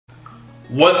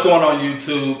What's going on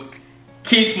YouTube?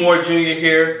 Keith Moore Jr.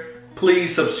 here.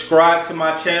 Please subscribe to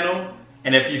my channel,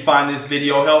 and if you find this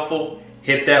video helpful,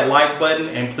 hit that like button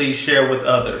and please share with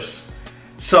others.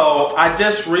 So I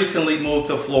just recently moved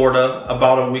to Florida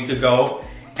about a week ago,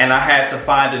 and I had to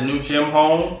find a new gym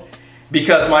home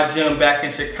because my gym back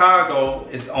in Chicago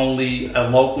is only a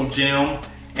local gym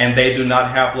and they do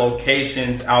not have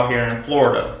locations out here in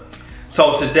Florida.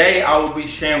 So today I will be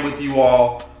sharing with you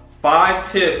all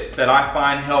 5 tips that I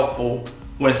find helpful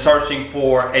when searching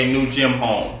for a new gym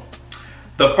home.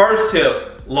 The first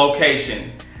tip,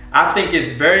 location. I think it's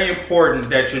very important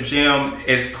that your gym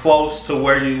is close to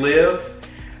where you live,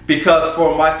 because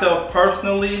for myself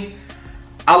personally,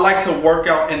 I like to work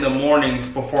out in the mornings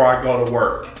before I go to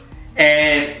work.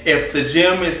 And if the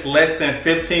gym is less than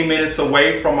 15 minutes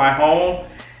away from my home,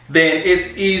 then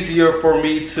it's easier for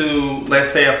me to, let's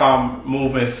say if I'm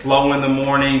moving slow in the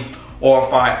morning or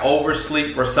if I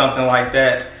oversleep or something like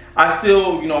that, I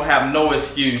still, have no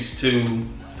excuse to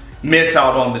miss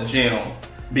out on the gym,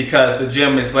 because the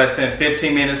gym is less than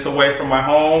 15 minutes away from my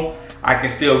home. I can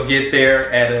still get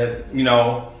there at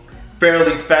a,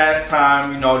 fairly fast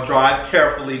time, drive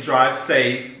carefully, drive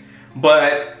safe.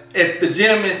 But if the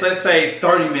gym is, let's say,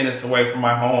 30 minutes away from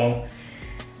my home,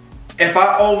 if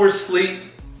I oversleep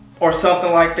or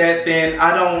something like that, then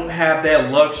I don't have that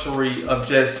luxury of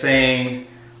just saying,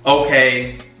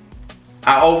 okay,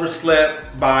 I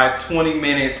overslept by 20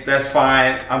 minutes, that's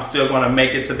fine, I'm still gonna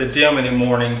make it to the gym in the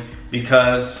morning,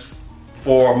 because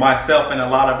for myself and a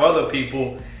lot of other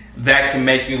people, that can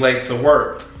make you late to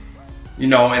work.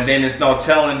 And then there's no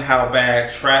telling how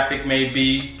bad traffic may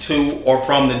be to or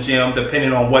from the gym,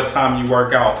 depending on what time you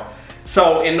work out.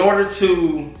 So in order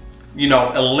to,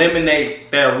 eliminate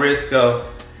that risk of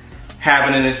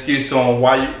having an excuse on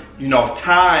why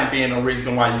time being the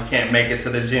reason why you can't make it to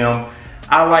the gym,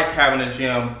 I like having a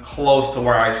gym close to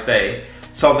where I stay.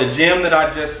 So the gym that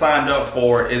I just signed up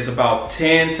for is about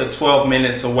 10 to 12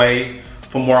 minutes away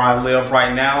from where I live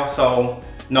right now. So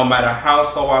no matter how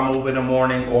slow I move in the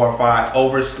morning or if I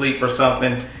oversleep or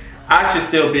something, I should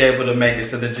still be able to make it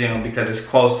to the gym because it's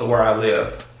close to where I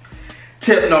live.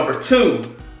 Tip number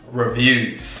 2,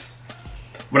 reviews.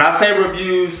 When I say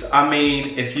reviews, I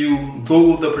mean if you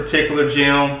Google the particular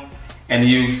gym and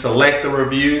you select the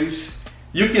reviews,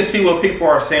 you can see what people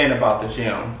are saying about the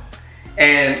gym.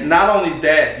 And not only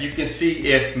that, you can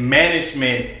see if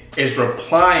management is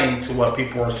replying to what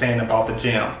people are saying about the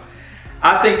gym.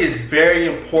 I think it's very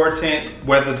important,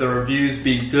 whether the reviews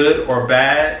be good or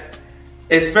bad,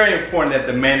 it's very important that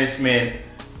the management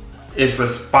is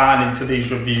responding to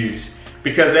these reviews,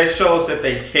 because that shows that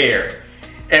they care.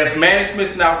 If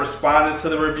management's not responding to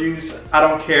the reviews, I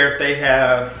don't care if they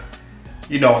have,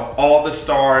 all the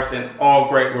stars and all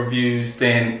great reviews,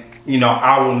 then,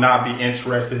 I will not be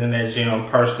interested in that gym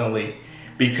personally,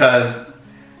 because,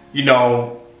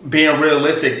 being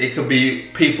realistic, it could be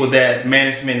people that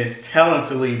management is telling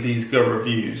to leave these good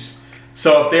reviews.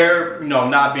 So if they're,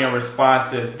 not being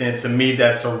responsive, then to me,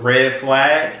 that's a red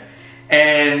flag.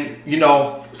 And,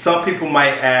 some people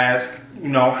might ask,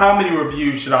 how many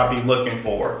reviews should I be looking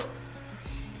for?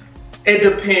 It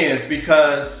depends,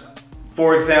 because,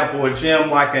 for example, a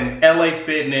gym like an LA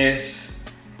Fitness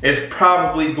is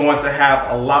probably going to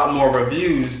have a lot more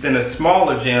reviews than a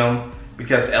smaller gym,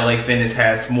 because LA Fitness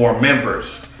has more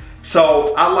members.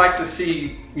 So I like to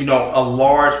see, a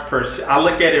large I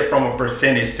look at it from a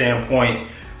percentage standpoint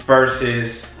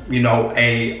versus,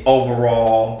 a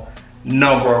overall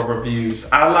number of reviews.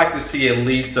 I like to see at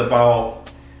least about,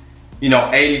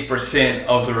 80%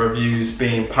 of the reviews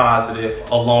being positive,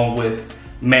 along with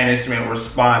management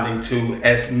responding to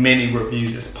as many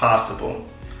reviews as possible.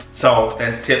 So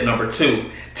that's tip number 2.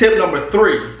 Tip number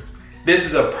 3, this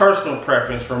is a personal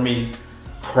preference for me,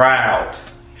 crowd.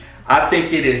 I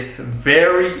think it is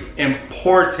very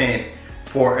important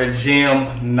for a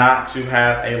gym not to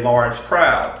have a large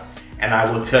crowd. And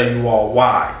I will tell you all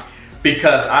why.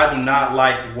 Because I do not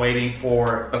like waiting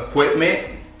for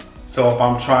equipment. So if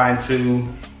I'm trying to,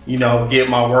 get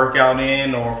my workout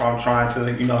in, or if I'm trying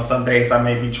to, some days I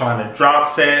may be trying to drop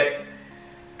set,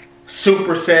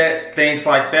 superset, things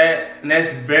like that. And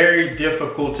that's very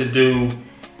difficult to do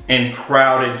in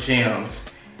crowded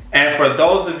gyms. And for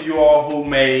those of you all who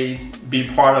may be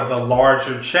part of a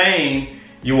larger chain,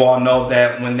 you all know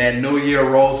that when that new year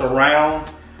rolls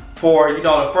around, for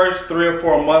the first 3 or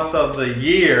 4 months of the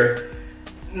year,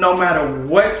 no matter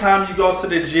what time you go to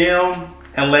the gym,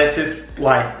 unless it's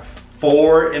like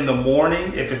 4 in the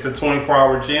morning, if it's a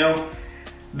 24-hour gym,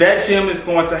 that gym is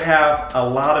going to have a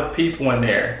lot of people in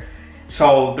there.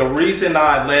 So the reason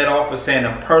I led off with saying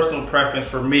a personal preference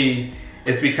for me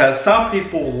is because some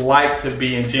people like to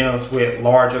be in gyms with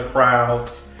larger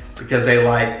crowds because they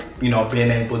like, you know,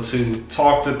 being able to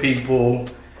talk to people,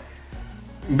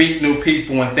 meet new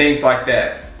people and things like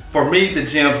that. For me, the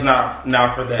gym's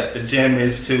not for that. The gym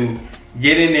is to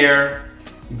get in there,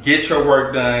 get your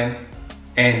work done,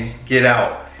 and get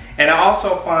out. And I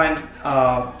also find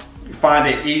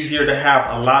it easier to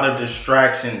have a lot of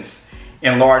distractions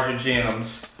in larger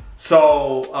gyms.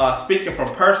 So speaking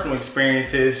from personal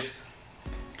experiences,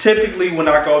 typically when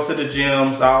I go to the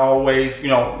gyms, I always, you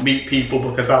know, meet people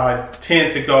because I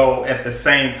tend to go at the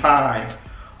same time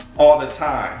all the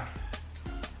time,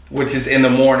 which is in the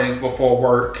mornings before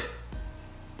work.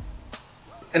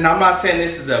 And I'm not saying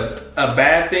this is a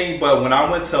bad thing, but when I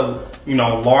went to, you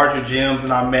know, larger gyms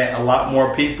and I met a lot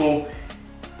more people,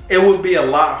 it would be a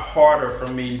lot harder for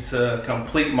me to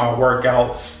complete my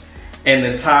workouts in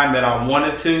the time that I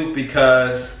wanted to,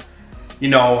 because, you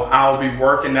know, I'll be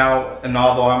working out, and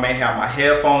although I may have my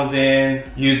headphones in,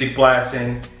 music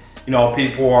blasting, you know,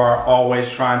 people are always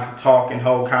trying to talk and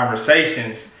hold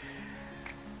conversations.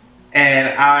 And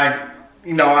I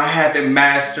haven't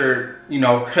mastered, you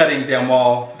know, cutting them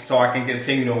off so I can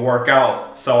continue to work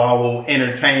out. So I will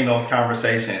entertain those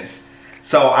conversations.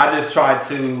 So I just try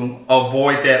to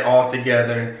avoid that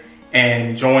altogether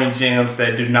and join gyms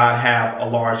that do not have a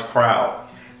large crowd.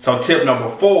 So tip number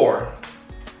 4,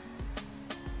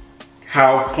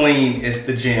 how clean is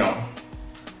the gym?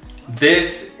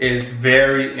 This is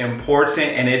very important,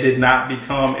 and it did not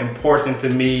become important to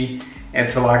me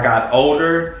until I got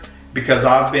older, because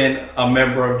I've been a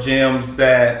member of gyms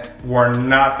that were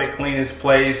not the cleanest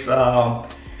place.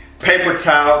 Paper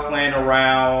towels laying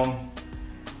around,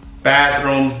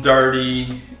 bathrooms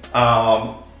dirty,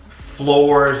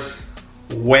 floors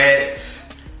wet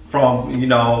from, you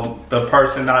know, the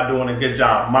person not doing a good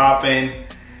job mopping.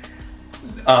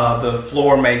 The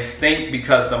floor may stink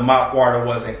because the mop water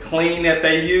wasn't clean that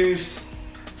they used.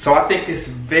 So I think it's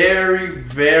very,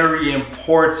 very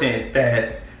important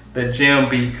that the gym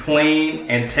be clean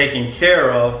and taken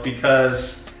care of,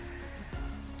 because,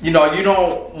 you know, you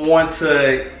don't want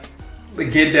to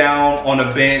get down on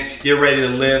a bench, get ready to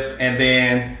lift, and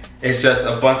then it's just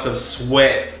a bunch of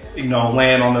sweat, you know,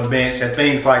 laying on the bench and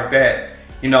things like that.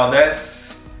 You know,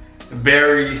 that's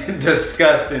very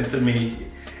disgusting to me.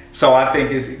 So I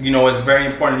think it's, you know, it's very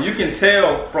important. You can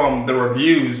tell from the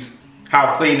reviews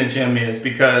how clean the gym is,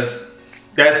 because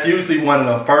that's usually one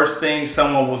of the first things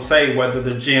someone will say, whether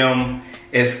the gym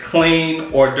is clean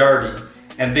or dirty.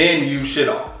 And then you should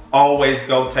always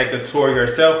go take a tour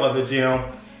yourself of the gym,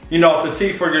 you know, to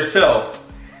see for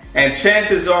yourself. And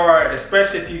chances are,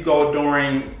 especially if you go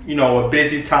during, you know, a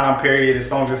busy time period, as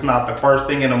long as it's not the first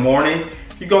thing in the morning,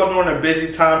 if you go during a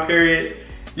busy time period,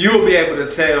 you will be able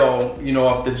to tell, you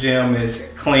know, if the gym is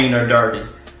clean or dirty.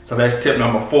 So that's tip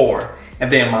number 4. And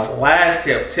then my last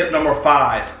tip number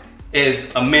 5,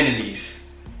 is amenities.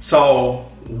 So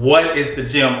what is the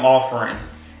gym offering?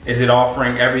 Is it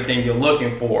offering everything you're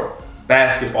looking for?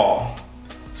 Basketball,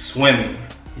 swimming,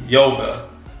 yoga,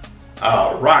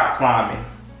 rock climbing,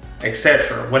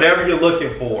 etc. Whatever you're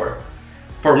looking for.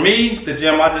 For me, the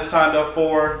gym I just signed up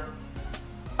for,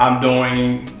 I'm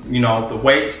doing, you know, the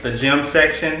weights, the gym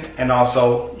section, and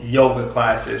also yoga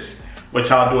classes,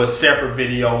 which I'll do a separate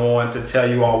video on to tell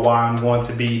you all why I'm going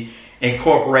to be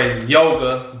incorporating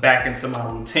yoga back into my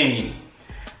routine.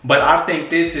 But I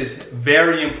think this is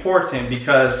very important,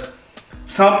 because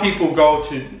some people go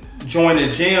to join a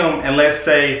gym and, let's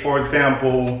say, for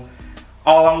example,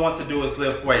 all I want to do is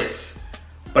lift weights,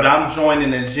 but I'm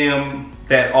joining a gym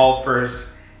that offers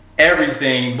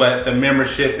everything, but the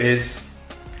membership is,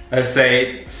 let's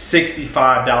say,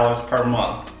 $65 per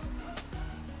month.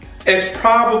 It's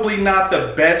probably not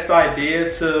the best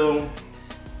idea to,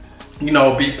 you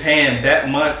know, be paying that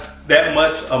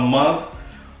much a month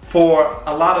for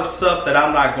a lot of stuff that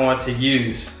I'm not going to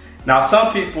use. Now,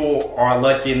 some people are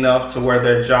lucky enough to where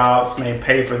their jobs may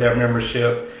pay for their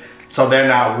membership, so they're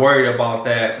not worried about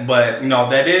that. But, you know,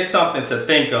 that is something to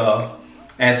think of.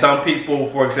 And some people,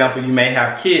 for example, you may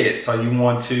have kids, so you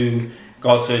want to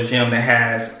go to a gym that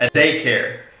has a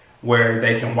daycare where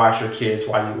they can watch your kids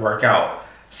while you work out.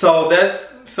 So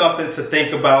that's something to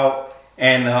think about.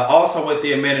 And also with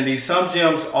the amenities, some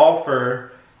gyms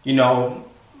offer, you know,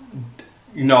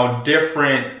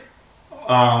 different,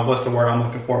 what's the word I'm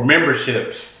looking for?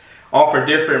 Memberships. Offer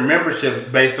different memberships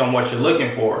based on what you're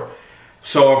looking for.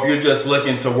 So if you're just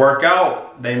looking to work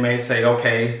out, they may say,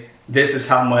 okay, this is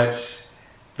how much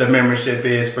the membership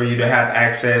is for you to have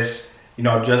access, you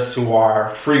know, just to our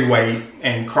free weight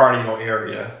and cardio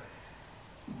area.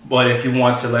 But if you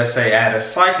want to, let's say, add a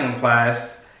cycling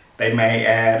class, they may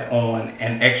add on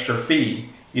an extra fee.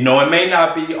 You know, it may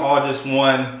not be all just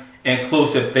one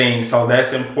inclusive thing, so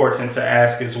that's important to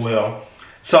ask as well.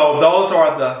 So those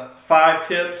are the 5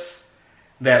 tips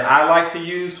that I like to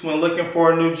use when looking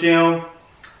for a new gym.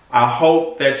 I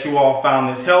hope that you all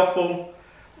found this helpful.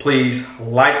 Please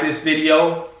like this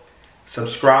video,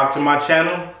 subscribe to my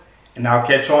channel, and I'll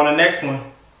catch you on the next one.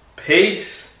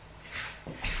 Peace.